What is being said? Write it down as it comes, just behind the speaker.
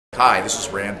Hi, this is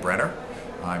Rand Brenner.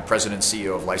 I'm President and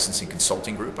CEO of Licensing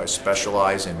Consulting Group. I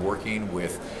specialize in working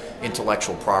with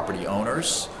intellectual property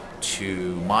owners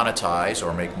to monetize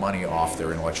or make money off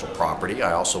their intellectual property.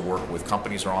 I also work with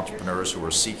companies or entrepreneurs who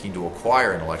are seeking to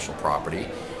acquire intellectual property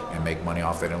and make money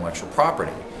off that intellectual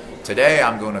property. Today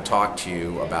I'm going to talk to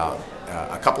you about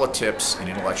a couple of tips in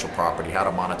intellectual property, how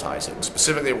to monetize it. And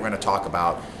specifically, we're going to talk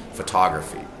about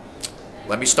photography.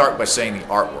 Let me start by saying the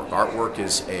artwork. Artwork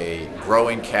is a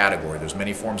growing category. There's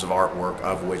many forms of artwork,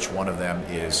 of which one of them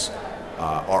is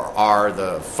are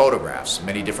the photographs.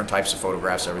 Many different types of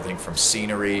photographs, everything from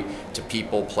scenery to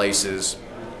people, places,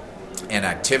 and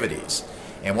activities.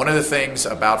 And one of the things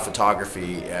about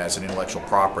photography as an intellectual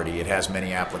property, it has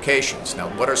many applications. Now,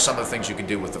 what are some of the things you can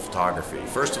do with the photography?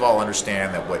 First of all,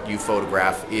 understand that what you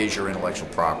photograph is your intellectual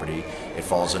property. It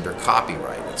falls under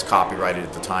copyright. It's copyrighted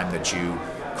at the time that you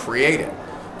create it.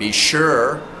 Be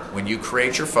sure when you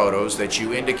create your photos that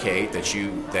you indicate that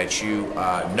you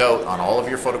note on all of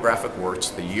your photographic works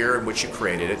the year in which you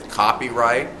created it,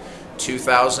 copyright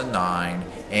 2009,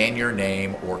 and your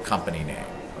name or company name.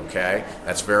 Okay,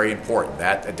 that's very important.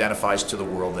 That identifies to the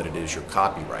world that it is your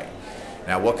copyright.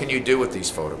 Now, what can you do with these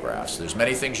photographs? There's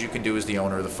many things you can do as the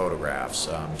owner of the photographs.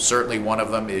 Certainly, one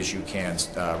of them is you can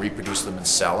reproduce them and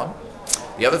sell them.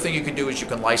 The other thing you can do is you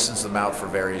can license them out for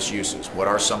various uses. What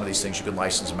are some of these things you can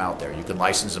license them out there? You can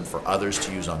license them for others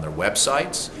to use on their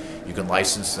websites. You can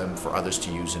license them for others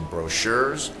to use in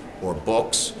brochures or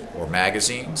books or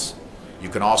magazines. You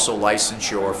can also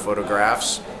license your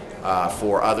photographs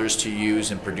for others to use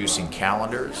in producing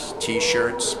calendars,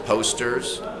 t-shirts,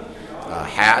 posters,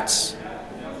 hats.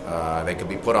 They can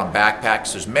be put on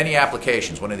backpacks. There's many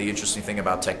applications. One of the interesting things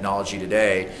about technology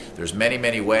today, there's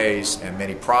many ways and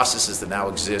many processes that now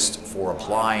exist for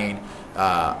applying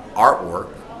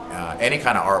artwork, any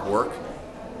kind of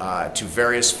artwork, to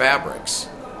various fabrics.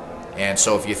 And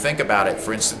so if you think about it,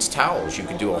 for instance, towels, you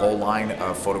can do a whole line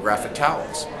of photographic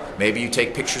towels. Maybe you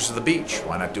take pictures of the beach.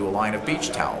 Why not do a line of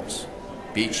beach towels?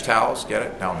 Beach towels, get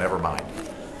it? No, never mind.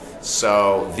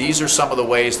 So these are some of the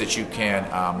ways that you can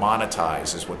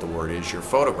monetize, is what the word is, your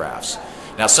photographs.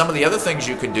 Now, some of the other things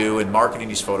you can do in marketing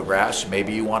these photographs,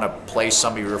 maybe you want to place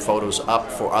some of your photos up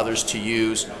for others to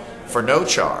use for no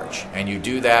charge, and you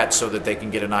do that so that they can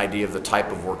get an idea of the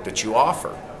type of work that you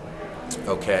offer.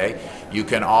 Okay, you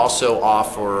can also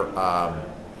offer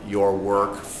your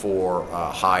work for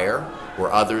hire,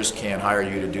 where others can hire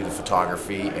you to do the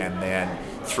photography, and then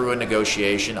through a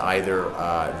negotiation, either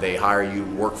they hire you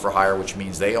work for hire, which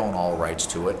means they own all rights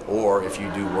to it, or if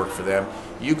you do work for them,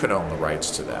 you can own the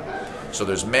rights to them. So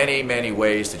there's many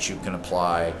ways that you can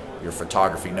apply your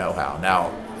photography know-how.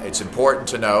 Now, it's important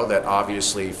to know that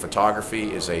obviously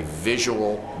photography is a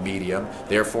visual medium,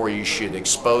 therefore you should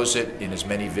expose it in as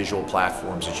many visual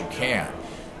platforms as you can.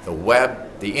 The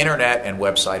web, the internet and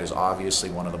website is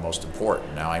obviously one of the most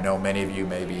important. Now, I know many of you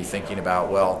may be thinking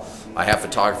about, well, I have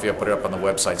photography, I put it up on the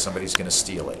website, somebody's going to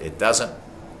steal it. It doesn't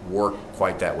work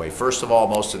quite that way. First of all,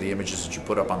 most of the images that you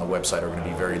put up on the website are going to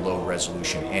be very low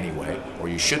resolution anyway, or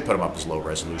you should put them up as low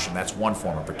resolution. That's one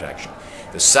form of protection.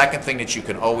 The second thing that you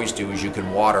can always do is you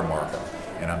can watermark them.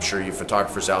 And I'm sure you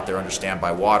photographers out there understand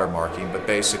by watermarking, but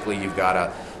basically you've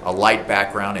got a light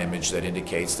background image that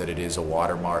indicates that it is a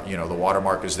watermark. You know, the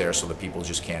watermark is there so that people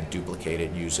just can't duplicate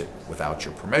it and use it without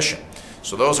your permission.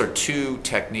 So those are two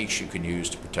techniques you can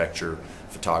use to protect your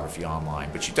photography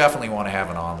online. But you definitely want to have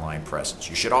an online presence.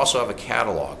 You should also have a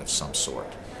catalog of some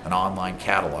sort, an online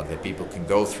catalog that people can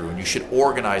go through, and you should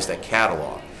organize that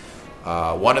catalog.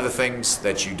 One of the things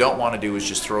that you don't want to do is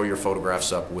just throw your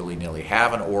photographs up willy-nilly.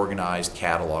 Have an organized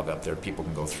catalog up there people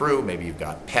can go through. Maybe you've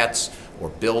got pets or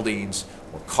buildings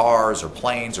or cars or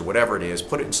planes or whatever it is.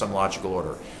 Put it in some logical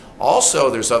order. Also,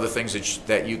 there's other things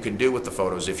that you can do with the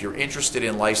photos. If you're interested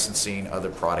in licensing other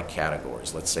product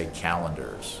categories, let's say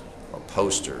calendars or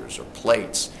posters or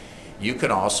plates, you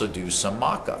can also do some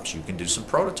mock-ups. You can do some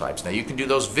prototypes. Now, you can do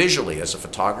those visually. As a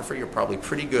photographer, you're probably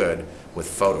pretty good with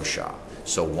Photoshop.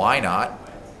 So why not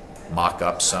mock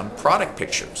up some product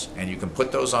pictures? And you can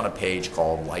put those on a page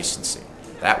called licensing.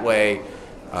 That way,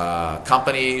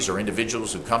 companies or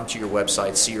individuals who come to your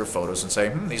website see your photos and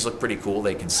say, these look pretty cool.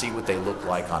 They can see what they look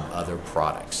like on other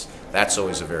products. That's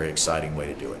always a very exciting way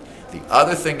to do it. The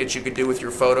other thing that you could do with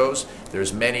your photos,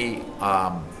 there's many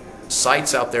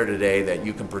sites out there today that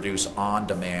you can produce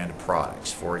on-demand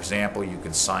products. For example, you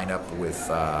can sign up with,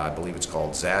 I believe it's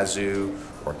called Zazu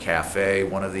or Cafe,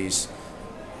 one of these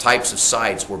types of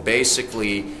sites where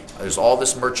basically there's all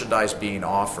this merchandise being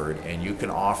offered, and you can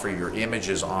offer your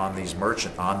images on this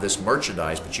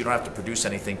merchandise, but you don't have to produce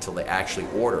anything till they actually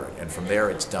order it. And from there,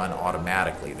 it's done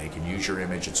automatically. They can use your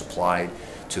image; it's applied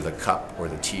to the cup or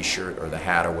the T-shirt or the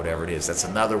hat or whatever it is. That's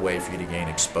another way for you to gain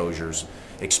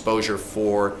exposure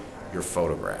for your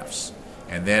photographs.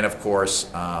 And then, of course,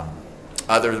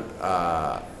 other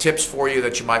tips for you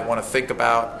that you might want to think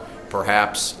about,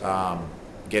 perhaps.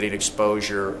 Getting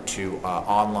exposure to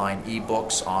online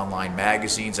ebooks, online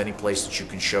magazines, any place that you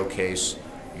can showcase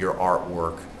your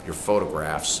artwork, your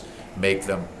photographs, make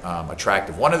them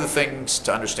attractive. One of the things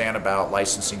to understand about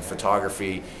licensing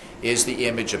photography is the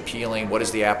image appealing? What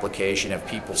is the application? Have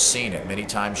people seen it? Many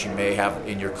times you may have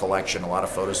in your collection a lot of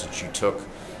photos that you took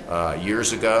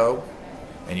years ago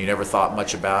and you never thought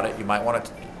much about it. You might want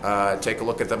to take a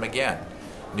look at them again.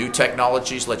 New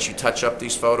technologies let you touch up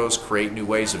these photos, create new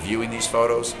ways of viewing these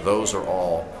photos. Those are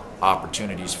all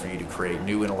opportunities for you to create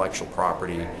new intellectual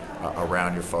property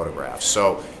around your photographs.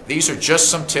 So these are just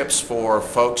some tips for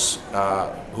folks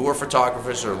who are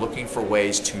photographers or looking for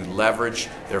ways to leverage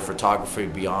their photography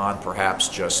beyond perhaps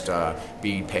just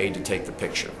being paid to take the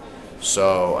picture.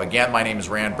 So again, my name is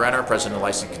Rand Brenner, President of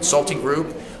Licensing Consulting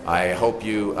Group. I hope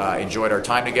you enjoyed our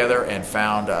time together and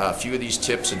found a few of these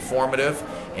tips informative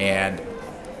and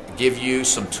give you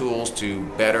some tools to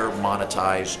better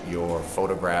monetize your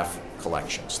photograph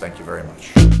collections. Thank you very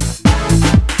much.